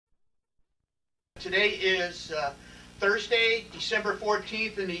Today is Thursday, December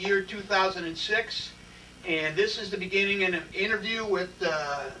 14th in the year 2006, and this is the beginning of an interview with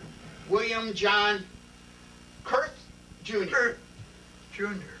William John Kurth Jr.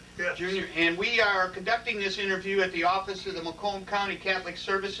 Yes. Jr. And we are conducting this interview at the office of the Macomb County Catholic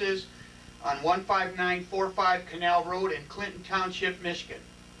Services on 15945 Canal Road in Clinton Township, Michigan.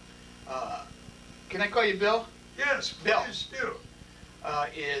 Can I call you Bill? Yes, Bill. please do.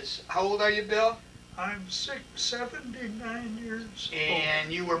 How old are you, Bill? I'm 79 years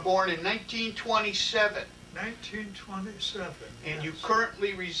And you were born in 1927. 1927. And yes. you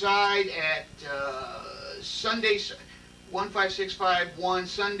currently reside at Sunday 15651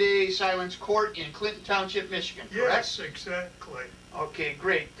 Sunday Silence Court in Clinton Township, Michigan, correct? Yes, exactly. Okay,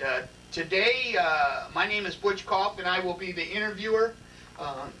 great. Today, my name is Butch Koff, and I will be the interviewer.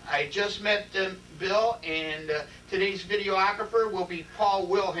 I just met Bill, and today's videographer will be Paul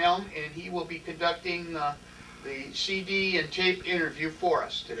Wilhelm, and he will be conducting the CD and tape interview for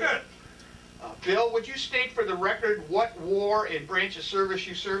us today. Good. Bill, would you state for the record what war and branch of service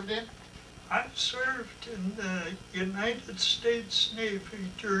you served in? I served in the United States Navy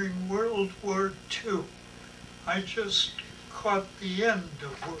during World War II. I just caught the end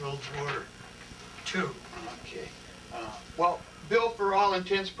of World War II. Okay. Well, Bill, for all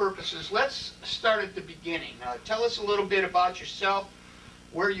intents and purposes, let's start at the beginning. Tell us a little bit about yourself,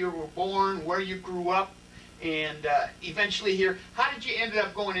 where you were born, where you grew up, and eventually here, how did you end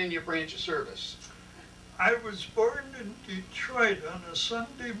up going in your branch of service? I was born in Detroit on a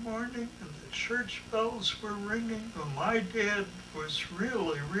Sunday morning, and the church bells were ringing, and my dad was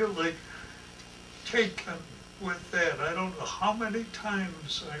really taken with that. I don't know how many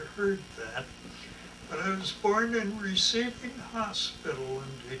times I heard that. But I was born in Receiving Hospital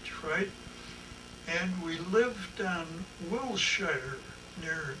in Detroit, and we lived on Wilshire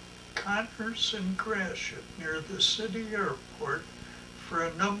near Connors and Gratiot, near the city airport, for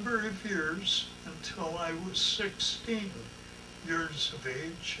a number of years until I was 16 years of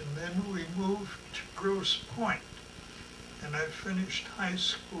age, and then we moved to Grosse Pointe, and I finished high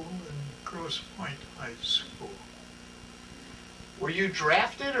school in Grosse Pointe High School. Were you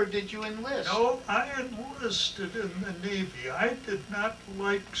drafted or did you enlist? No, I enlisted in the Navy. I did not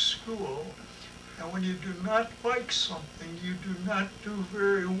like school, and when you do not like something, you do not do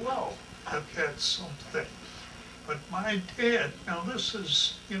very well at that something. But my dad, now this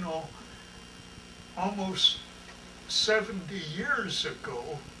is, almost 70 years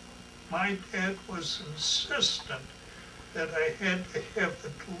ago, my dad was insistent that I had to have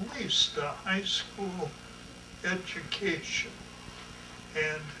at least a high school education.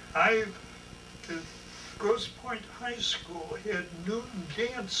 And the Grosse Pointe High School had noon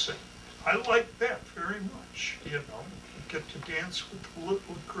dancing. I liked that very much, you get to dance with the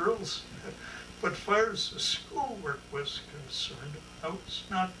little girls. But as far as the schoolwork was concerned, I was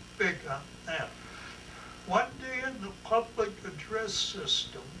not big on that. One day in the public address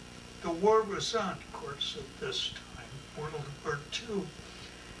system, the war was on, of course, at this time, World War II.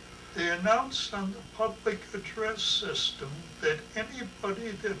 They announced on the public address system that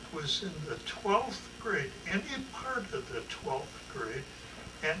anybody that was in the 12th grade, any part of the 12th grade,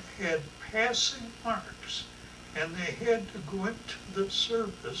 and had passing marks, and they had to go into the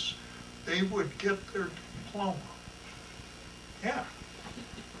service, they would get their diploma. Yeah.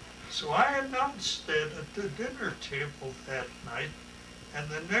 So I announced that at the dinner table that night, and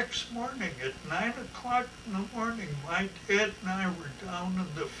the next morning at 9 o'clock in the morning, my dad and I were down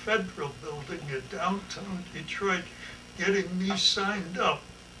in the Federal Building in downtown Detroit getting me signed up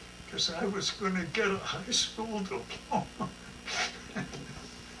because I was going to get a high school diploma.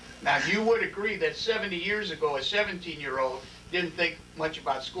 Now, you would agree that 70 years ago, a 17-year-old didn't think much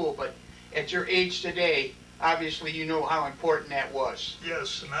about school, but at your age today, obviously you know how important that was.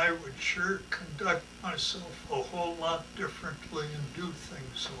 Yes, and I would sure conduct myself a whole lot differently and do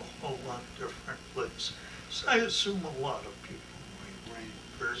things a whole lot differently. So I assume a lot of people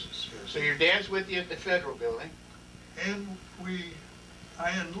might. Right. So your dad's with you at the Federal Building? And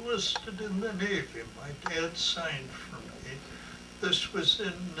I enlisted in the Navy. My dad signed for me. This was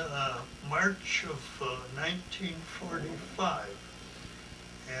in March of 1945.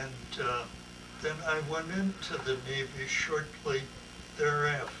 And then I went into the Navy shortly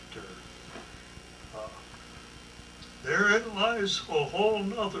thereafter. Therein lies a whole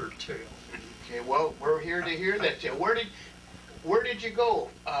nother tale. Okay, well, we're here to hear that tale. Where did you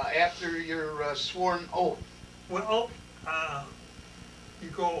go after your sworn oath? Well, you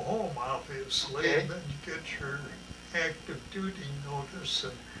go home, obviously, okay. And then you get your active duty notice.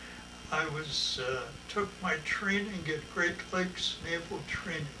 And I took my training at Great Lakes Naval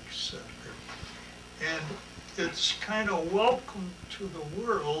Training Center. And it's kind of welcome to the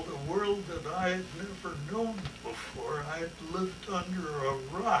world, a world that I had never known before. I had lived under a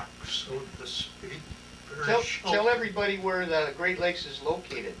rock, so to speak. Tell everybody where the Great Lakes is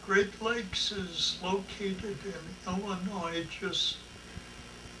located. Great Lakes is located in Illinois, just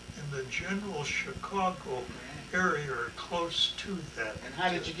in the general Chicago area, or close to that. And how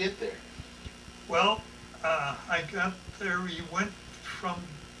did you get there? Well, I got there, we went from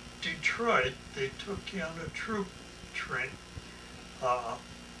Detroit. They took you on a troop train and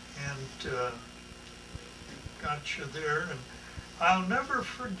got you there. And I'll never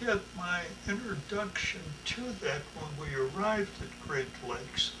forget my introduction to that when we arrived at Great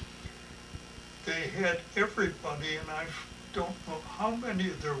Lakes. They had everybody, and I don't know how many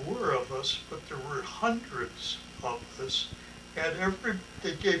there were of us, but there were hundreds of us.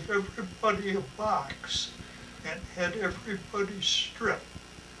 They gave everybody a box and had everybody stripped.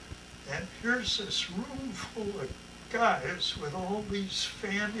 And here's this room full of guys with all these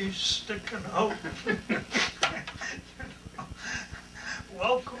fannies sticking out.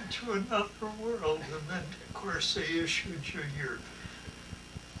 Welcome to another world. And then, of course, they issued you your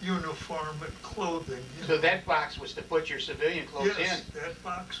uniform and clothing. So that box was to put your civilian clothes in? Yes, that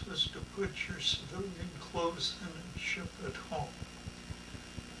box was to put your civilian clothes in and ship it home.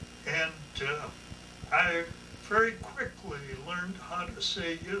 And I very quickly learned how to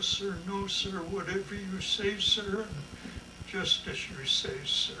say yes sir, no sir, whatever you say sir, and just as you say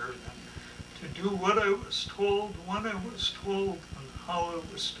sir, and to do what I was told, when I was told, and how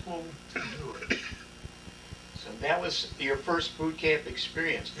I was told to do it. So that was your first boot camp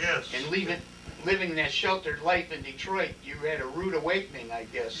experience. Yes. And living that sheltered life in Detroit, you had a rude awakening, I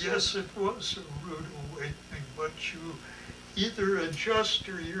guess. Yes, it was a rude awakening, but you either adjust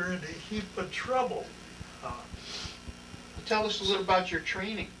or you're in a heap of trouble. Tell us a little about your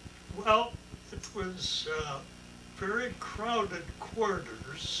training. Well, it was very crowded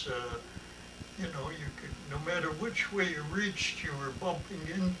quarters. You know, you could, no matter which way you reached, you were bumping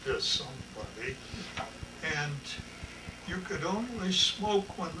into somebody. And you could only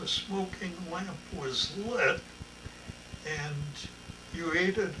smoke when the smoking lamp was lit. And you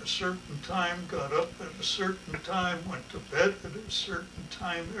ate at a certain time, got up at a certain time, went to bed at a certain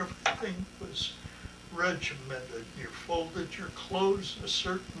time. Everything was regimented. You folded your clothes a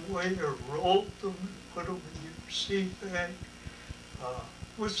certain way or rolled them and put them in your seat bag.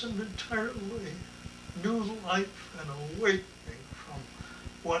 It was an entirely new life and awakening from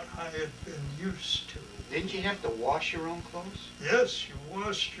what I had been used to. Didn't you have to wash your own clothes? Yes, you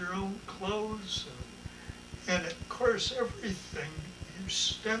washed your own clothes, and of course everything, you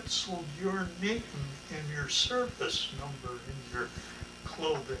stenciled your name and your service number in your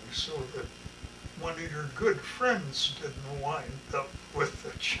clothing so that one of your good friends didn't wind up with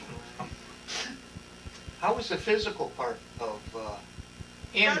it, you know. How was the physical part of,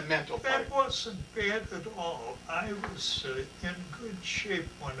 and the mental part? That wasn't bad at all. I was in good shape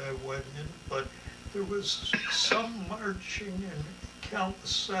when I went in, but there was some marching and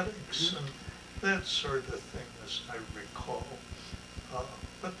calisthenics and that sort of thing, as I recall.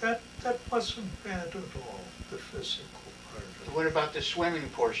 But that wasn't bad at all, the physical part of it. What about the swimming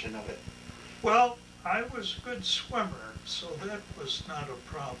portion of it? Well, I was a good swimmer, so that was not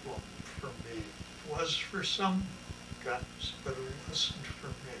a problem for me. It was for some guys, but it wasn't for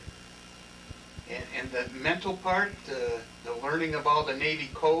me. And the mental part, the learning of all the Navy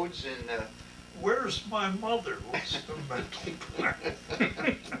codes and... Where's my mother was the mental part.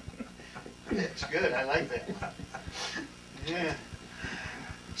 That's good, I like that. Yeah.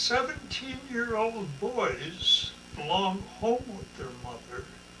 17-year-old boys belong home with their mother,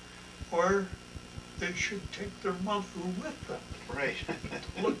 or they should take their mother with them. Right.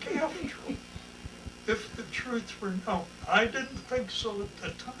 To look after them, if the truth were known. I didn't think so at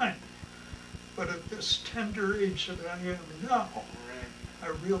the time, but at this tender age that I am now, I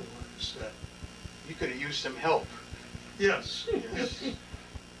realize that. You could have used some help. Yes, yes.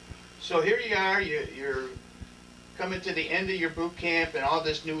 So here you are, you're coming to the end of your boot camp and all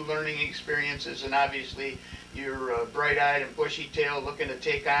this new learning experiences, and obviously you're bright-eyed and bushy-tailed looking to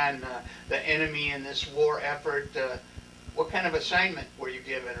take on the enemy in this war effort. What kind of assignment were you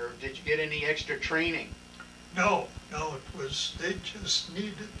given, or did you get any extra training? No, it was, they just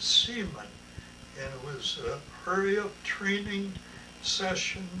needed seamen, and it was a hurry-up training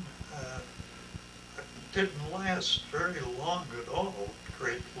session. It didn't last very long at all at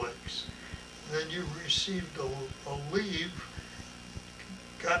Great Lakes. Then you received a leave,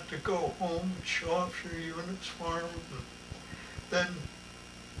 got to go home and show off your uniform, and then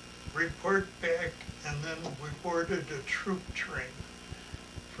report back, and then we boarded a troop train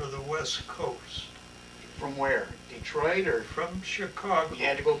for the West Coast. From where? Detroit or? From Chicago. You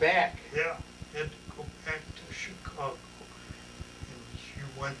had to go back. Yeah, had to go back to Chicago. And you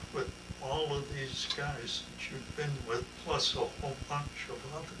went with all of these guys that you've been with, plus a whole bunch of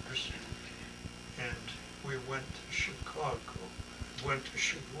others. And we went to Chicago.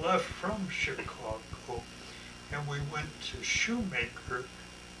 Left from Chicago, and we went to Shoemaker,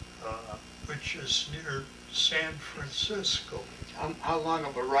 which is near San Francisco. How long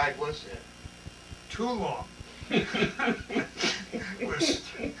of a ride was that? Too long. It was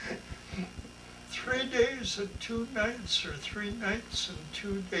 3 days and 2 nights, or 3 nights and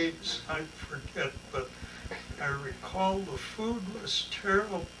 2 days, I forget, but I recall the food was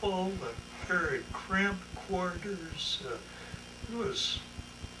terrible and very cramped quarters. It was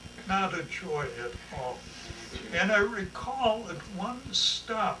not a joy at all. And I recall at one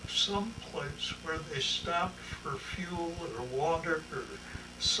stop, someplace where they stopped for fuel or water or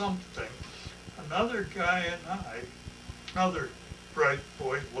something, another guy and I, another bright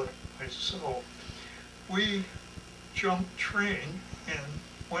boy like myself, we jumped train and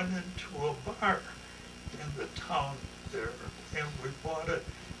went into a bar in the town there, and we bought a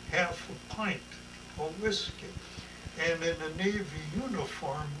half a pint of whiskey. And in a Navy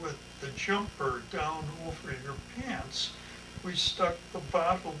uniform with the jumper down over your pants, we stuck the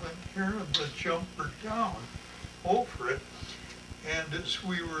bottle in here and the jumper down over it. And as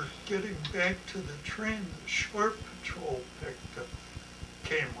we were getting back to the train, the shore patrol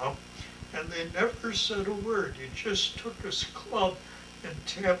came up, and they never said a word. He just took his club and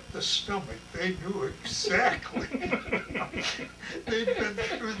tapped the stomach. They knew exactly. They'd been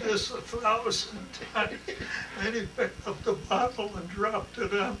through this 1,000 times. Then he picked up the bottle and dropped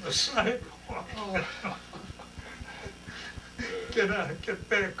it on the sidewalk. Get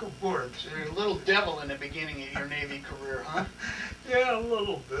back aboard. So you're a little devil in the beginning of your Navy career, huh? Yeah, a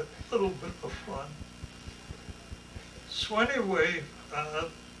little bit of fun. So anyway,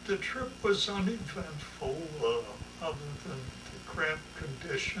 the trip was uneventful, other than the cramped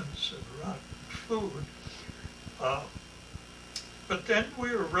conditions and rotten food. But then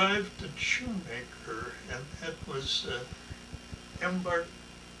we arrived at Shoemaker, and that was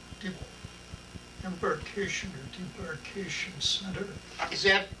embarkation or debarkation center. Is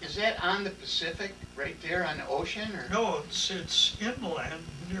that on the Pacific, right there on the ocean, or? No, it's inland,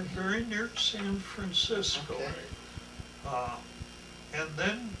 very near San Francisco. Okay. And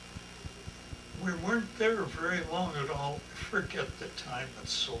then we weren't there very long at all. I forget the time,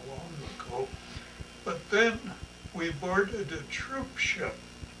 it's so long ago. But then we boarded a troop ship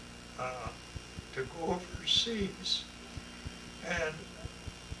to go overseas. And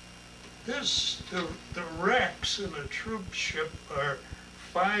the racks in a troop ship are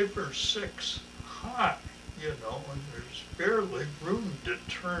 5 or 6 high, and there's barely room to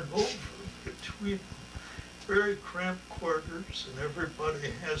turn over between them. Very cramped quarters, and everybody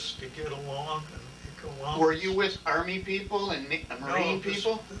has to get along and make along. Were you with Army people and Marine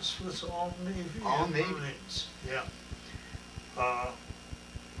people? This was all Navy all and Navy. Marines. Yeah.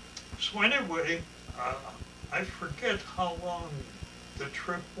 So anyway, I forget how long the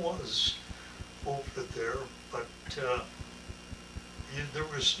trip was over there, but there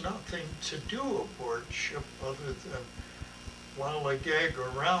was nothing to do aboard ship other than lollygag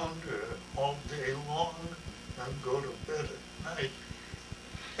around all day long and go to bed at night.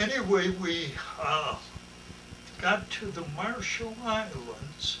 Anyway, we got to the Marshall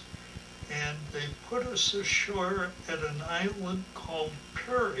Islands, and they put us ashore at an island called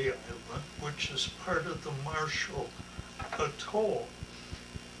Perry Island, which is part of the Marshall Atoll.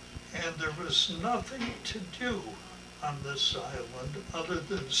 And there was nothing to do on this island other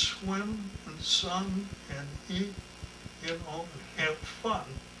than swim and sun and eat, and have fun.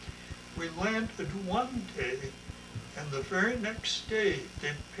 We landed one day, and the very next day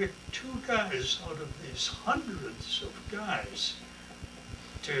they picked 2 guys out of these hundreds of guys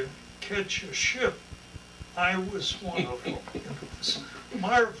to catch a ship. I was one of them. It was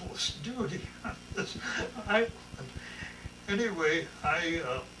marvelous duty on this island. Anyway, I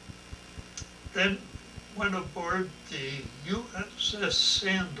then went aboard the USS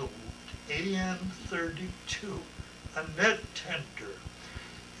Sandalwood, AN-32, a net tender.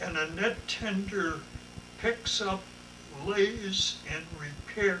 And a net tender picks up, lays, and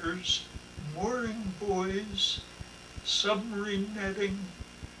repairs mooring buoys, submarine netting,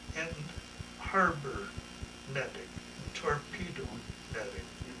 and harbor netting, and torpedo netting.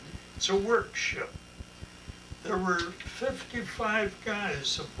 It's a work ship. There were 55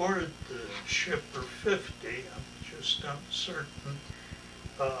 guys aboard the ship, or 50, I'm just uncertain,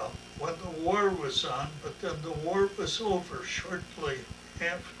 when the war was on, but then the war was over shortly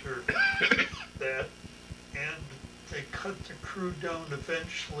after that, cut the crew down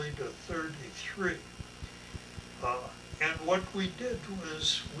eventually to 33. And what we did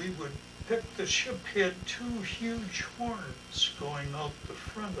was we would pick, the ship had two huge horns going out the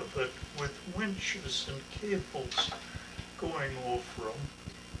front of it with winches and cables going over them.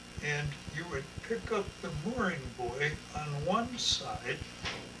 And you would pick up the mooring buoy on one side,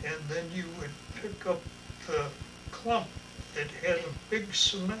 and then you would pick up the clump. It had a big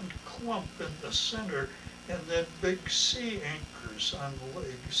cement clump in the center, and then big sea anchors on the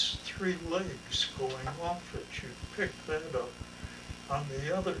legs, 3 legs going off it. You'd pick that up on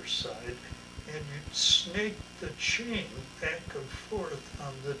the other side, and you'd snake the chain back and forth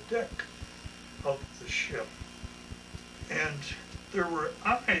on the deck of the ship. And there were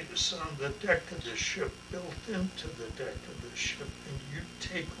eyes on the deck of the ship, built into the deck of the ship, and you'd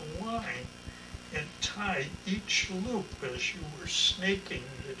take a line and tie each loop as you were snaking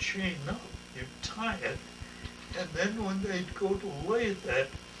the chain up. You'd tie it, and then when they'd go to lay that,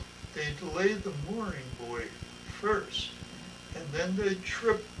 they'd lay the mooring buoy first, and then they'd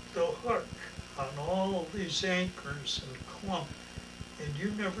trip the hook on all these anchors and clump, and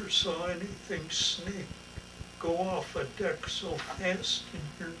you never saw anything snake go off a deck so fast in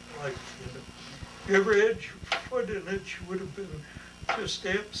your life. You know, if you ever had your foot in it, you would have been just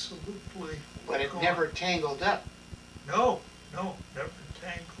absolutely But it gone. never tangled up. No, never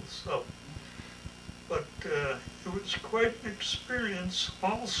tangles up. But it was quite an experience.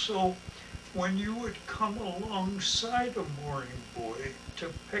 Also, when you would come alongside a mooring buoy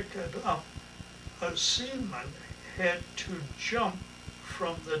to pick it up, a seaman had to jump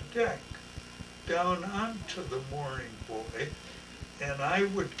from the deck down onto the mooring buoy, and I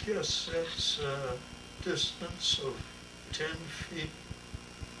would guess that's a distance of 10 feet,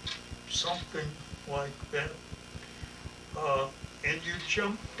 something like that. And you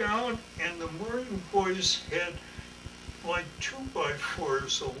jump down, and the mooring buoys had like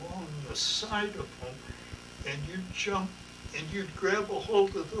 2x4s along the side of them, and you'd jump and you'd grab a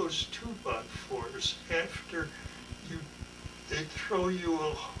hold of those 2x4s after they'd throw you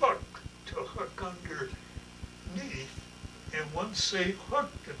a hook to hook underneath, and once they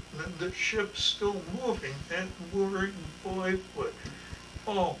hooked it, and then the ship's still moving, that mooring buoy would,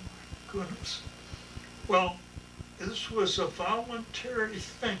 oh my goodness. Well, this was a voluntary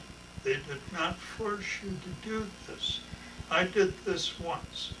thing. They did not force you to do this. I did this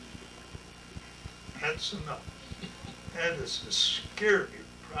once. That's enough. That is a scary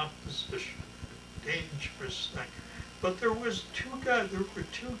proposition, a dangerous thing. But there were two guys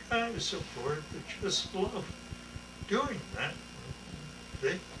aboard that just loved doing that.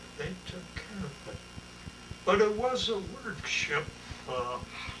 They took care of it. But it was a work ship,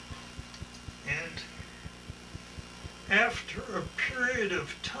 and after a period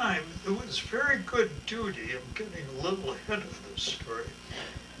of time, it was very good duty. I'm getting a little ahead of the story.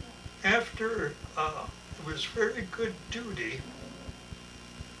 After it was very good duty,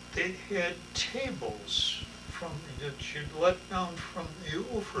 they had tables that you'd let down from the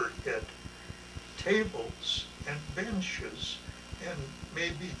overhead, tables and benches, and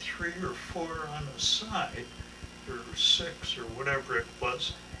maybe 3 or 4 on a side, or 6 or whatever it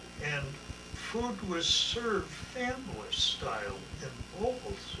was, and food was served family style in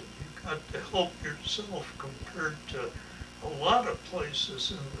bowls, and you got to help yourself compared to a lot of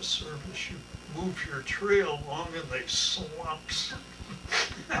places in the service. You move your tray along and they slop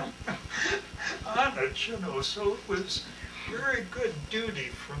on it, you know, so it was very good duty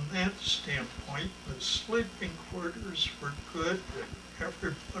from that standpoint. The sleeping quarters were good, and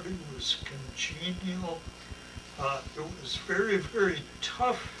everybody was congenial. It was very, very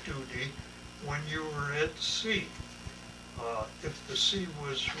tough duty when you were at sea, if the sea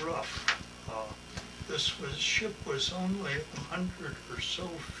was rough. This ship was only 100 or so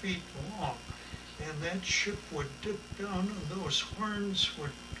feet long, and that ship would dip down and those horns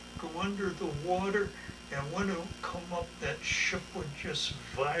would go under the water, and when it would come up, that ship would just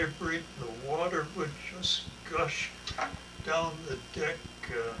vibrate, the water would just gush down the deck.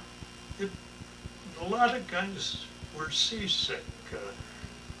 A lot of guys were seasick.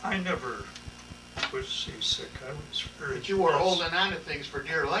 I never was seasick. I was very But you were blessed. holding on to things for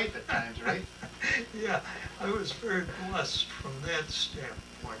dear life at times, right? Yeah, I was very blessed from that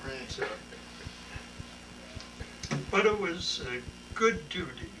standpoint. Right. But it was good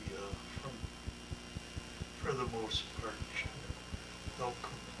duty for the most part. No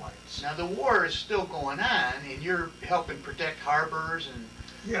complaints. Now the war is still going on, and you're helping protect harbors and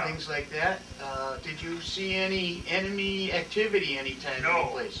Yeah. things like that. Did you see any enemy activity anytime, any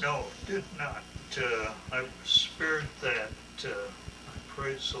place? No, did not. I was spared that. I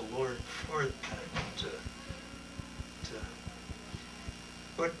praise the Lord for that.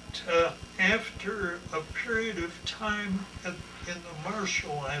 But after a period of time in the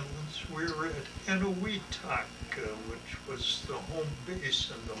Marshall Islands, we were at Eniwetok, which was the home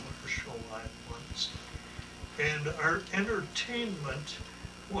base in the Marshall Islands. And our entertainment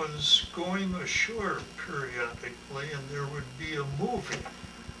was going ashore periodically, and there would be a movie.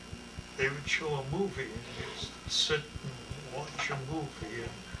 They would show a movie, and you'd sit and watch a movie,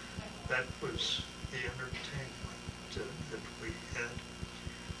 and that was the entertainment that we had.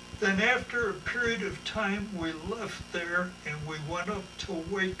 Then after a period of time, we left there and we went up to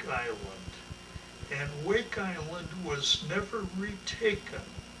Wake Island. And Wake Island was never retaken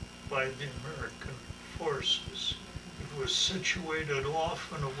by the American forces. It was situated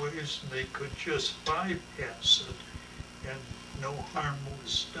off in a ways and they could just bypass it and no harm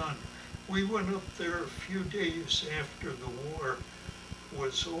was done. We went up there a few days after the war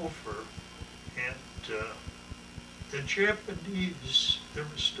was over, and the Japanese, there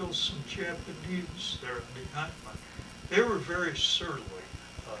were still some Japanese there on the island. They were very surly,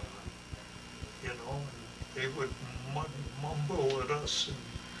 and they would mumble at us in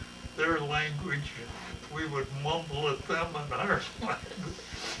their language, and we would mumble at them in our language.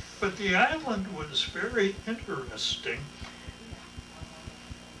 But the island was very interesting.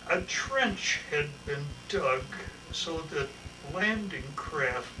 A trench had been dug so that landing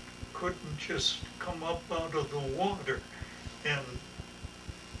craft couldn't just come up out of the water and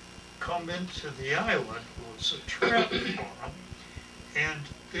come into the island. It was a trap for them. And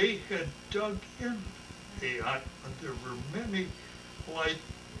they had dug in the island. There were many, like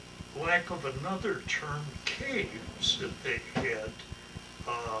lack of another term, caves that they had,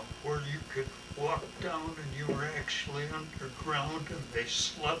 where you could walk down and you were actually underground, and they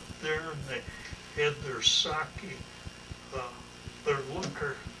slept there and they had their sake, their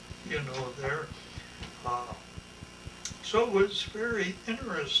liquor, there. So it was very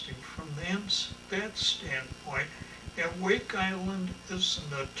interesting from that standpoint. And Wake Island is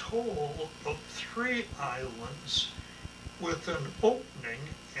an atoll of 3 islands with an opening,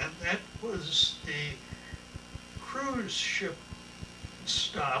 and that was the cruise ship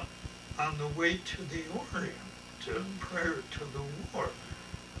stop on the way to the Orient prior to the war.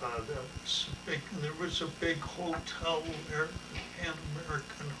 That was big, and there was a big hotel there, the Pan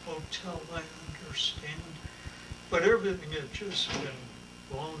American Hotel, I understand. But everything had just been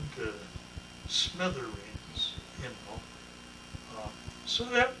blown to smithereens, So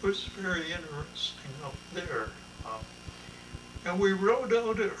that was very interesting up there. And we rode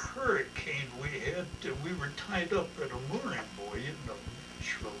out a hurricane. We were tied up at a mooring buoy,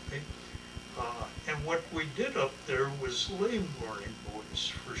 naturally. And what we did up there was lay mooring buoys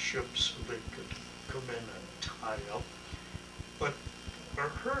for ships so they could come in and tie up. But a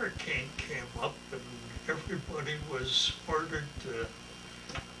hurricane came up and everybody was ordered to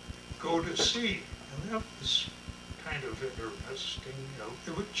go to sea. And that was kind of interesting.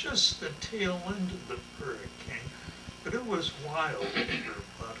 It was just the tail end of the hurricane, but it was wild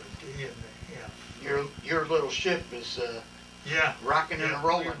for about a day and a half. Your little ship is rocking and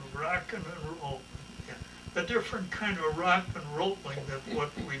rolling. Rocking and rolling. Yeah. A different kind of rock and rolling than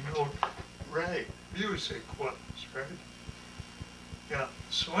what we know music was, right? Yeah.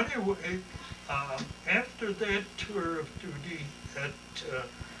 So anyway, after that tour of duty at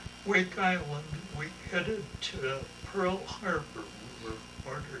Wake Island, we headed to Pearl Harbor. We were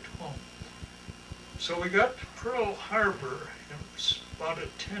ordered home. So we got to Pearl Harbor, and it was about a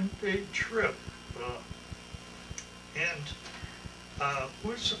 10-day trip. And it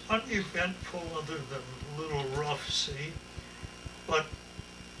was uneventful other than a little rough sea. But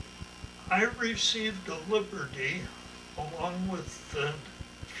I received a liberty along with a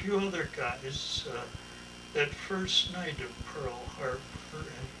few other guys that first night at Pearl Harbor.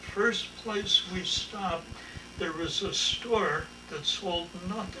 And first place we stopped, there was a store that sold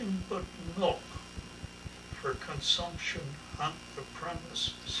nothing but milk for consumption on the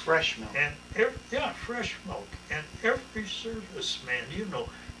premises. Fresh milk. And fresh milk. And every serviceman,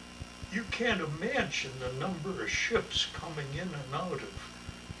 you can't imagine the number of ships coming in and out of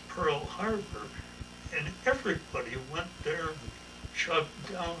Pearl Harbor. And everybody went there and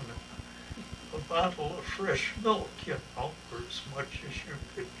chugged down a bottle of fresh milk, for as much as you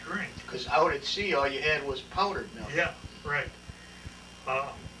could drink. Because out at sea, all you had was powdered milk. Yeah, right.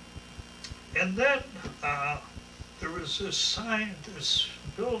 And then there was this sign, this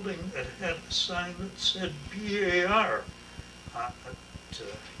building that had a sign that said BAR on it,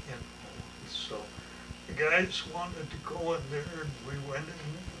 So the guys wanted to go in there, and we went in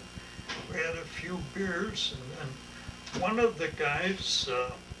and we had a few beers, and then one of the guys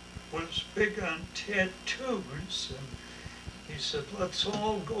was big on tattoos, and he said, let's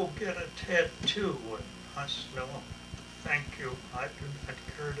all go get a tattoo. And I said, no, thank you, I do not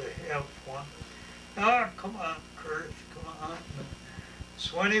care to have one. Ah, come on, Kurth, come on.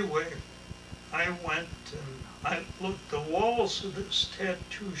 So anyway, I went and I looked, the walls of this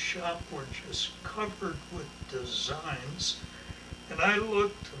tattoo shop were just covered with designs. And I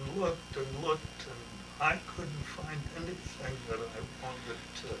looked and looked and looked, and I couldn't find anything that I wanted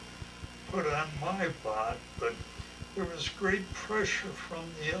to put on my body, but there was great pressure from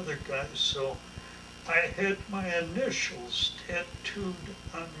the other guys, so I had my initials tattooed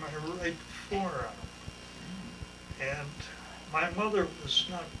on my right forearm. And my mother was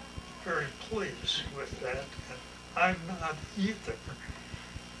not very pleased with that, and I'm not either.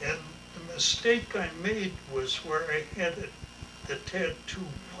 And the mistake I made was where I had the tattoo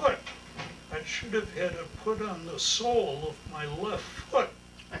put. I should have had it put on the sole of my left foot.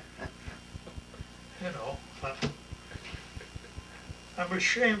 You know, I'm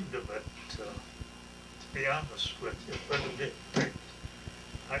ashamed of it, to be honest with you, but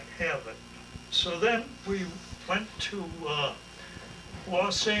I have it. So then we went to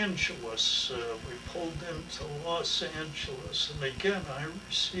Los Angeles. We pulled into Los Angeles, and again I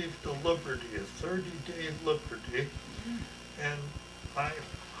received a liberty, a 30-day liberty, and I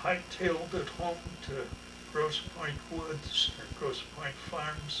hightailed it home to Grosse Pointe Woods, or Grosse Pointe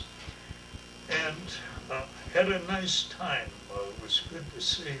Farms, and had a nice time. It was good to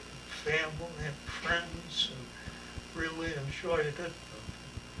see family and friends, and really enjoyed it.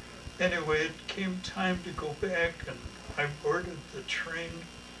 Anyway, it came time to go back, and I boarded the train,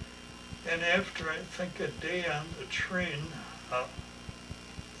 and after I think a day on the train,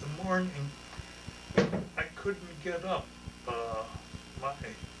 the morning, I couldn't get up. My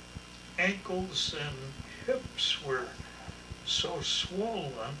ankles and hips were so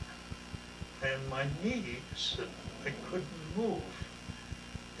swollen, and my knees that I couldn't move.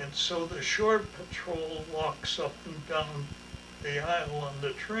 And so the shore patrol walks up and down the aisle on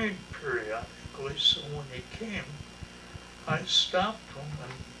the train periodically, so when he came, I stopped him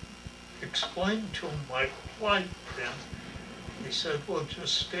and explained to him my plight, and he said, well,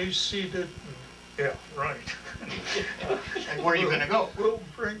 just stay seated. And, yeah, right. And where are you going to go? We'll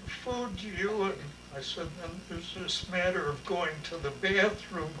bring food to you. And I said, then there's this matter of going to the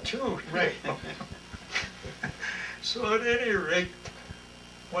bathroom too. Right. So at any rate,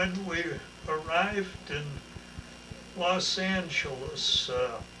 when we arrived in Los Angeles,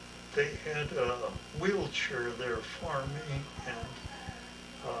 they had a wheelchair there for me, and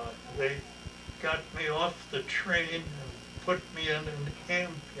they got me off the train and put me in an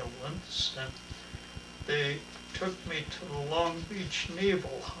ambulance, and they took me to the Long Beach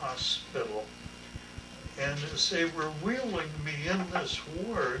Naval Hospital. And as they were wheeling me in this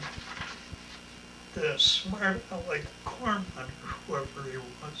ward, the smart aleck corpsman, or whoever he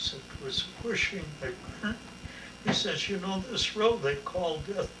was, that was pushing the curtain, he says, you know, this row they call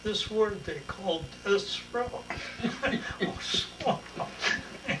death, this word they call death's row.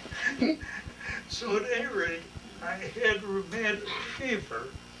 So at any rate, I had rheumatic fever,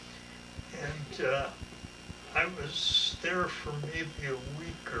 and I was there for maybe a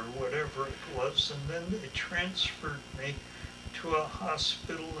week or whatever it was, and then they transferred me to a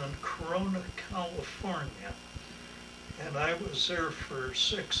hospital in Corona, California. And I was there for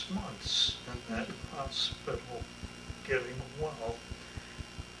 6 months in that hospital, getting well.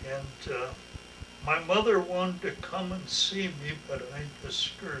 And my mother wanted to come and see me, but I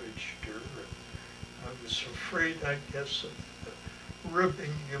discouraged her. I was afraid, I guess, of the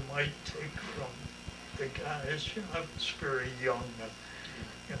ribbing you might take from the guys. You know, I was very young and,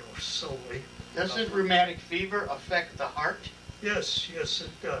 you know, silly. Doesn't rheumatic fever affect the heart? Yes, yes,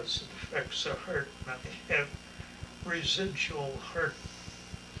 it does. It affects the heart. And I have residual heart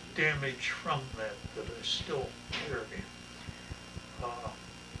damage from that I still carry.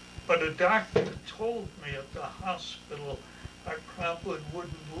 But a doctor told me at the hospital I probably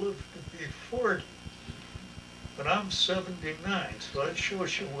wouldn't live to be 40. But I'm 79, so that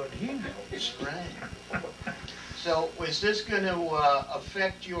shows you what he knows. Right. So is this going to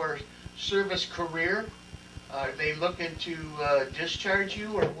affect your service career? Are they looking to discharge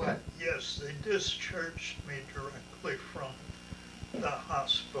you or what? Yes, they discharged me directly from the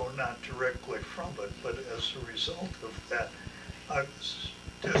hospital, not directly from it, but as a result of that, I was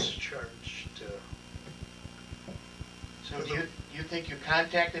discharged. So do you think you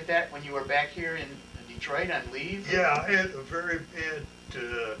contacted that when you were back here in Detroit on leave? Yeah, I had a very bad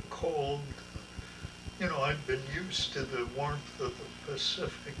cold. You know, I'd been used to the warmth of the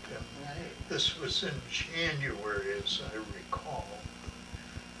Pacific, and right. This was in January, as I recall.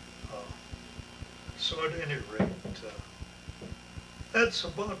 So at any rate, that's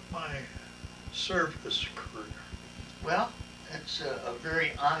about my service career. Well, that's a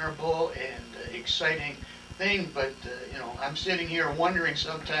very honorable and exciting thing, but, you know, I'm sitting here wondering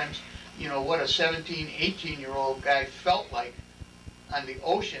sometimes, you know, what a 17, 18-year-old guy felt like on the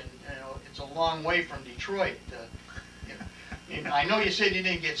ocean. You know, it's a long way from Detroit. You know, I know you said you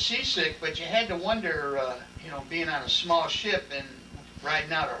didn't get seasick, but you had to wonder, you know, being on a small ship and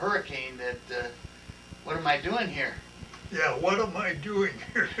riding out a hurricane, that, what am I doing here? Yeah, what am I doing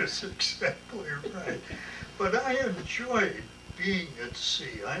here is exactly right. But I enjoyed being at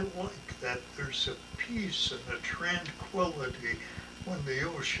sea. I like that there's a peace and a tranquility when the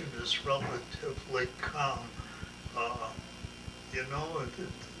ocean is relatively calm. You know,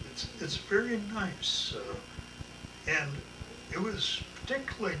 it's very nice. And it was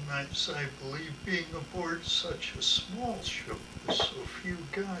particularly nice, I believe, being aboard such a small ship with so few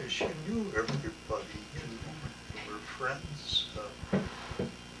guys. You knew everybody, you were friends.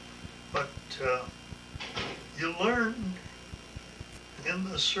 But you learn in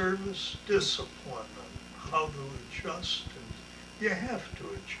the service discipline and how to adjust, and you have to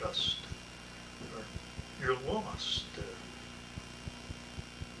adjust or you're lost.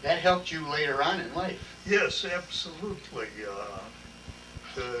 That helped you later on in life. Yes, absolutely.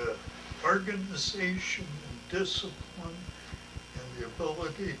 The organization and discipline and the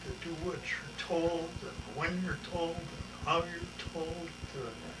ability to do what you're told and when you're told and how you're told,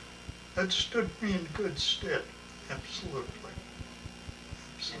 that stood me in good stead. Absolutely.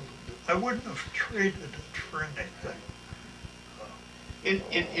 Absolutely. I wouldn't have traded it for anything.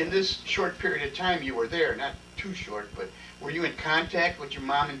 In this short period of time you were there, not too short, but were you in contact with your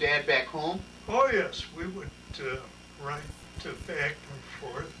mom and dad back home? Oh yes, we would write back and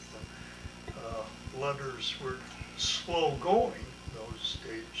forth. Letters were slow going those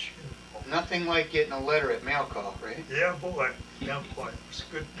days, you know. Nothing like getting a letter at mail call, right? Yeah, boy. Yeah, boy. It was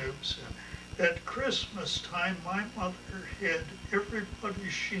good news. And at Christmas time, my mother had everybody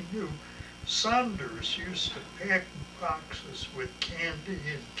she knew. Saunders used to pack boxes with candy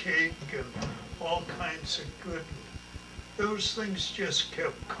and cake and all kinds of good. Those things just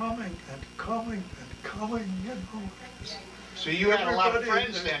kept coming and coming and coming, you know. So you had a lot of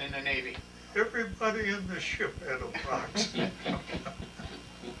friends then in the Navy? Everybody in the ship had a box.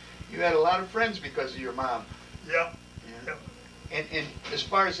 You had a lot of friends because of your mom. Yeah. Yeah. And as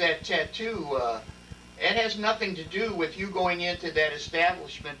far as that tattoo, it has nothing to do with you going into that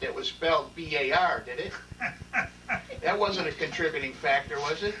establishment that was spelled B-A-R, did it? That wasn't a contributing factor,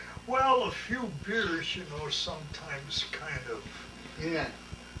 was it? Well, a few beers, you know, sometimes kind of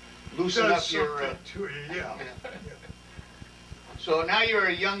loosen does up your. something to you, yeah. So now you're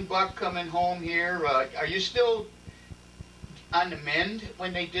a young buck coming home here. Are you still on the mend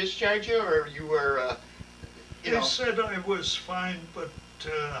when they discharge you, or you were? They said I was fine, but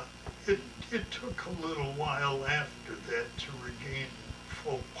it took a little while after that to regain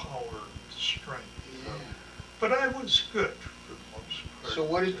full power and strength. Yeah. But I was good for the most part. So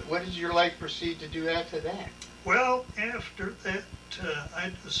what did your life proceed to do after that? Well, after that, I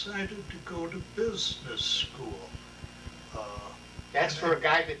decided to go to business school. That's for a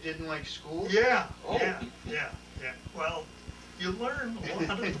guy that didn't like school? Yeah, Oh. yeah. Well, you learn a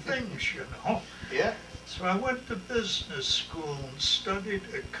lot of things, you know. Yeah. So I went to business school and studied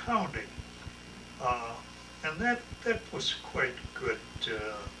accounting. And that was quite good.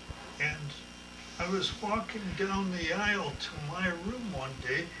 And I was walking down the aisle to my room one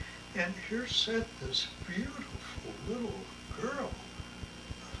day, and here sat this beautiful little girl.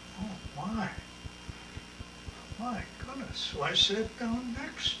 Oh my goodness. So I sat down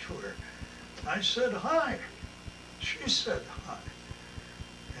next to her. I said hi. She said hi.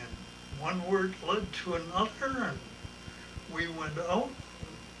 And one word led to another, and we went out.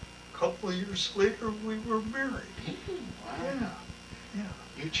 A couple of years later, we were married. Wow. Yeah.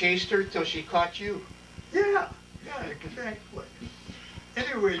 You chased her till she caught you? Yeah, exactly.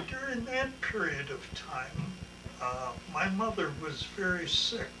 Anyway, during that period of time, my mother was very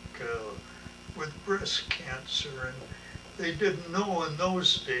sick with breast cancer, and they didn't know in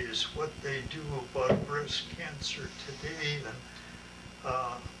those days what they do about breast cancer today.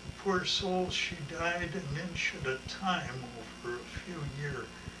 And poor soul, she died an inch at a time over a few-year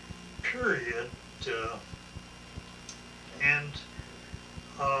period.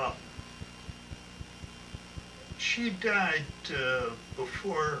 She died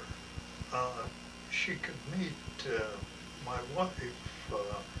before she could meet my wife,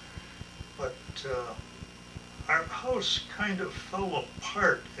 but our house kind of fell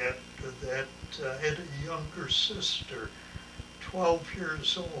apart after that. I had a younger sister, 12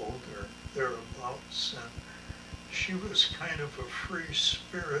 years old or thereabouts, and she was kind of a free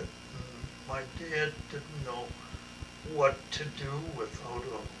spirit, and my dad didn't know what to do without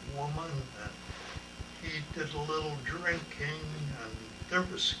a woman, and he did a little drinking, and there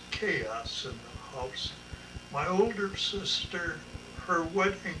was chaos in the house. My older sister, her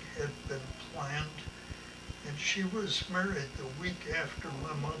wedding had been planned, and she was married the week after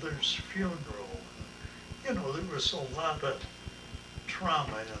my mother's funeral. And, you know, there was a lot of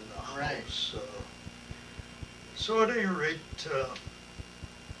trauma in the house. Right. So at any rate,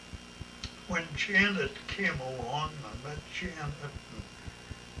 when Janet came along, I met Janet,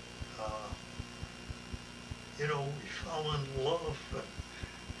 and, you know, we fell in love and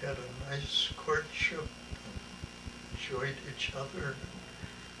had a nice courtship and enjoyed each other,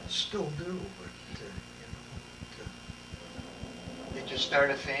 and still do, but, you know. Did you start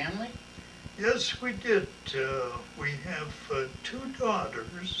a family? Yes, we did. We have 2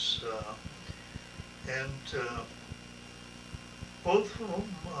 daughters, and both of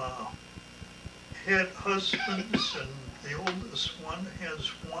them had husbands, and the oldest one has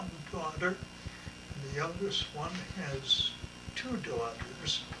 1 daughter, and the youngest one has 2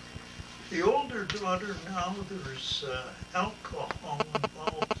 daughters. The older daughter now, there's alcohol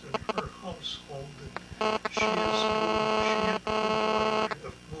involved in her household, and she and her daughter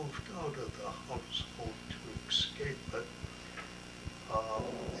have moved out of the household to escape it.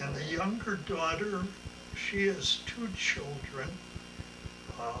 And the younger daughter, she has 2 children,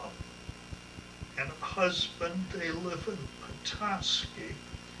 and a husband. They live in Petoskey,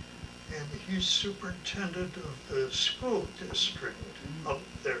 and he's superintendent of the school district up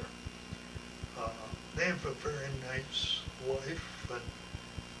there. They have a very nice life, and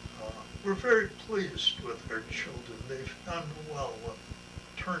we're very pleased with our children. They've done well and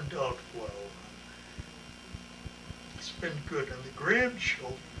turned out well. It's been good. And the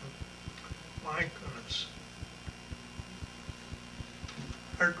grandchildren, my goodness.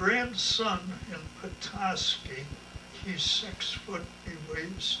 Our grandson in Petoskey, he's 6 foot, he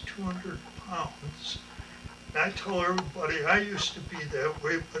weighs 200 pounds. And I tell everybody, I used to be that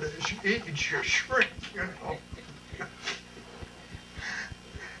way, but as you age, you shrink, you know.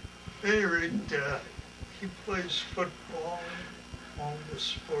 At any rate, he plays football, all the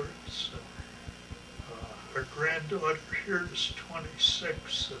sports. Our granddaughter here is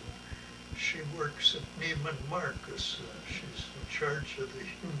 26, and she works at Neiman Marcus. She's in charge of the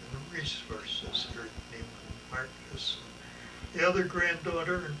human resources here at Neiman Marcus. The other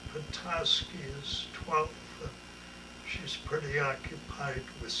granddaughter in Petoskey is 12, and she's pretty occupied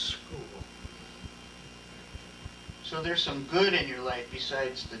with school. So there's some good in your life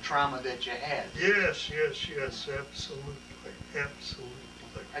besides the trauma that you had. Yes, absolutely, absolutely.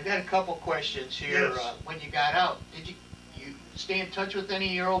 I got a couple questions here. Yes. When you got out, did you stay in touch with any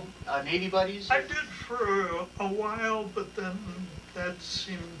of your old Navy buddies? I did for a while, but then that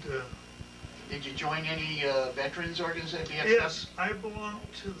seemed Did you join any veterans organizations? Yes, I belong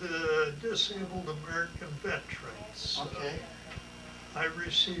to the Disabled American Veterans. Okay. I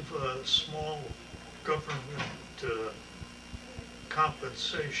receive a small government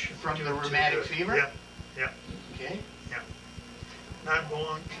compensation. From due the to rheumatic fever? Yeah. Okay. And I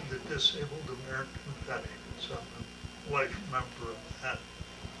belong to the Disabled American Veterans. I'm a life member of that.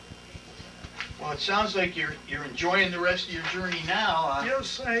 Well, it sounds like you're enjoying the rest of your journey now.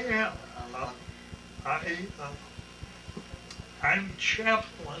 Yes, I am. I'm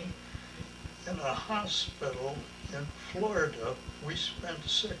chaplain in a hospital in Florida. We spend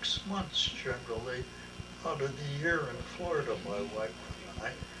 6 months generally out of the year in Florida, my wife and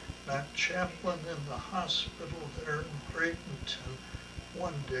I. And I'm chaplain in the hospital there in Bradenton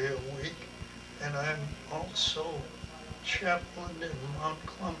 1 day a week, and I'm also chaplain in Mount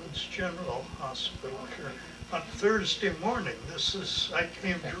Clemens General Hospital here on Thursday morning. I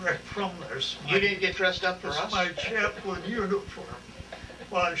came direct from there. You didn't get dressed up for us? It's my chaplain uniform.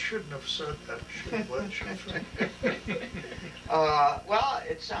 Well, I shouldn't have said that. I should have let you think. Well,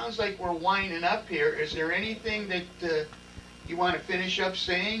 it sounds like we're winding up here. Is there anything that you want to finish up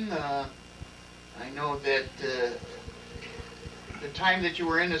saying? I know that the time that you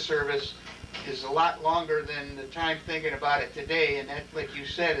were in the service is a lot longer than the time thinking about it today, and that, like you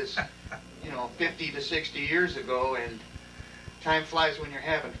said, is 50 to 60 years ago, and time flies when you're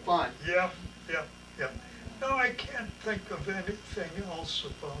having fun. Yeah. No, I can't think of anything else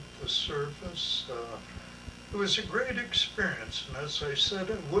about the service. It was a great experience, and as I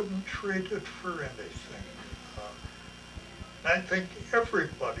said, I wouldn't trade it for anything. I think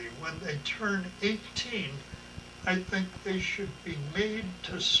everybody, when they turn 18, I think they should be made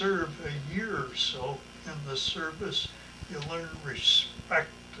to serve a year or so in the service You learn respect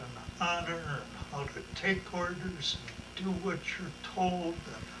and honor and how to take orders and do what you're told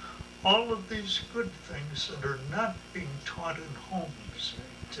and all of these good things that are not being taught in homes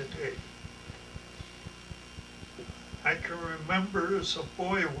today. I can remember as a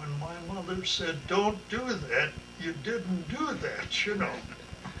boy when my mother said, "Don't do that," you didn't do that, you know.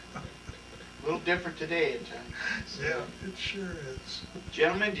 A little different today at times. Yeah, it sure is.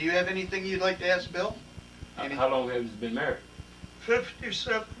 Gentlemen, do you have anything you'd like to ask Bill? How long have you been married?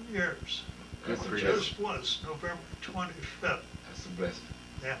 57 years. Good It for you. just was November 25th. That's a blessing.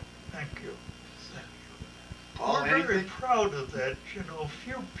 Yeah, thank you. Thank you. Paul, We're very anything? proud of that. You know,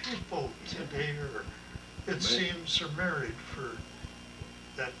 few people today are, it seems, are married for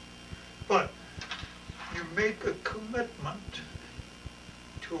that. But you make a commitment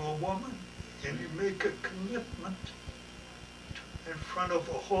to a woman, and you make a commitment in front of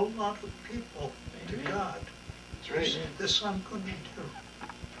a whole lot of people to Amen. God. That's right. This I'm going to do.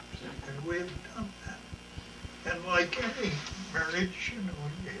 And we have done that. And like any marriage, you know,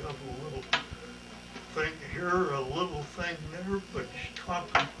 you have a little thing here, a little thing there, but you talk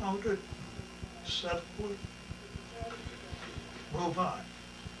about it, settle it, move on.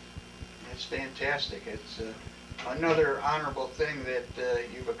 That's fantastic. It's another honorable thing that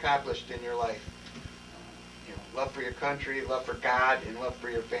you've accomplished in your life. You know, love for your country, love for God, and love for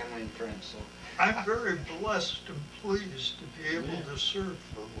your family and friends. So I'm very blessed and pleased to be able to serve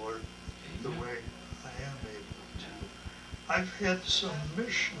the Lord the way I am able to. I've had some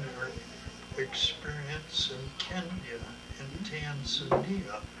missionary experience in Kenya and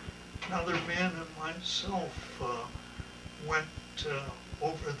Tanzania. Another man and myself went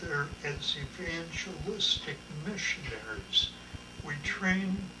over there as evangelistic missionaries. We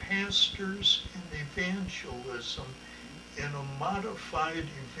trained pastors in evangelism in a modified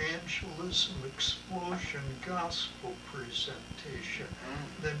evangelism explosion gospel presentation.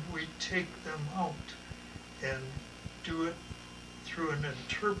 Then we take them out and do it through an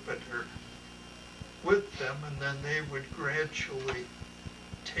interpreter with them, and then they would gradually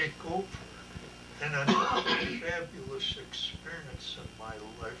take over. And another fabulous experience in my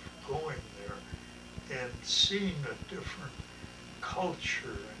life going there and seeing a different culture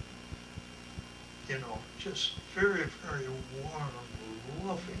and, you know, just very, very warm,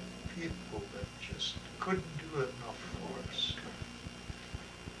 loving people that just couldn't do enough for us.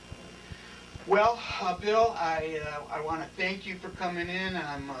 well, Bill, I want to thank you for coming in.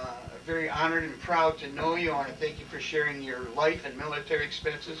 I'm very honored and proud to know you. I want to thank you for sharing your life and military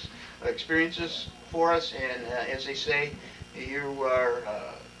experiences for us. And as they say, you are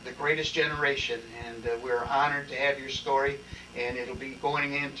the greatest generation, and we're honored to have your story. And it'll be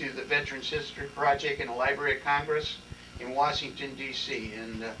going into the Veterans History Project in the Library of Congress in Washington, D.C.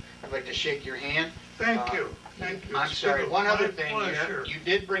 And I'd like to shake your hand. Thank you. Thank you. I'm It's sorry, been one my other thing here. pleasure. You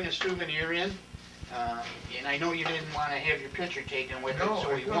did bring a souvenir in, and I know you didn't want to have your picture taken with No, it,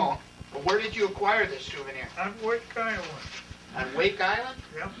 so I we don't. won't. But where did you acquire this souvenir? On Wake Island. On Wake Island?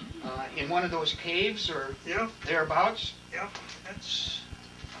 Yep, In one of those caves or yep, thereabouts? yep. That's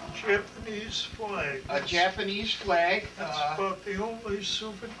Japanese flag. A Japanese flag. That's about the only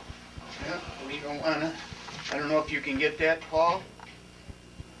souvenir. Yeah, we don't want to, I don't know if you can get that, Paul.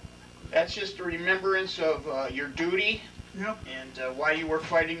 That's just a remembrance of your duty Yep. and why you were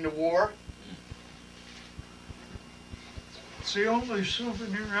fighting the war. It's the only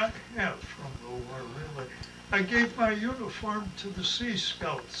souvenir I have from the war, really. I gave my uniform to the Sea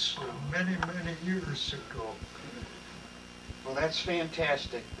Scouts many, many years ago. Well, that's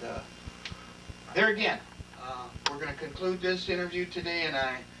fantastic. There again, we're going to conclude this interview today, and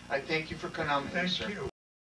I thank you for coming, Thank sir. you.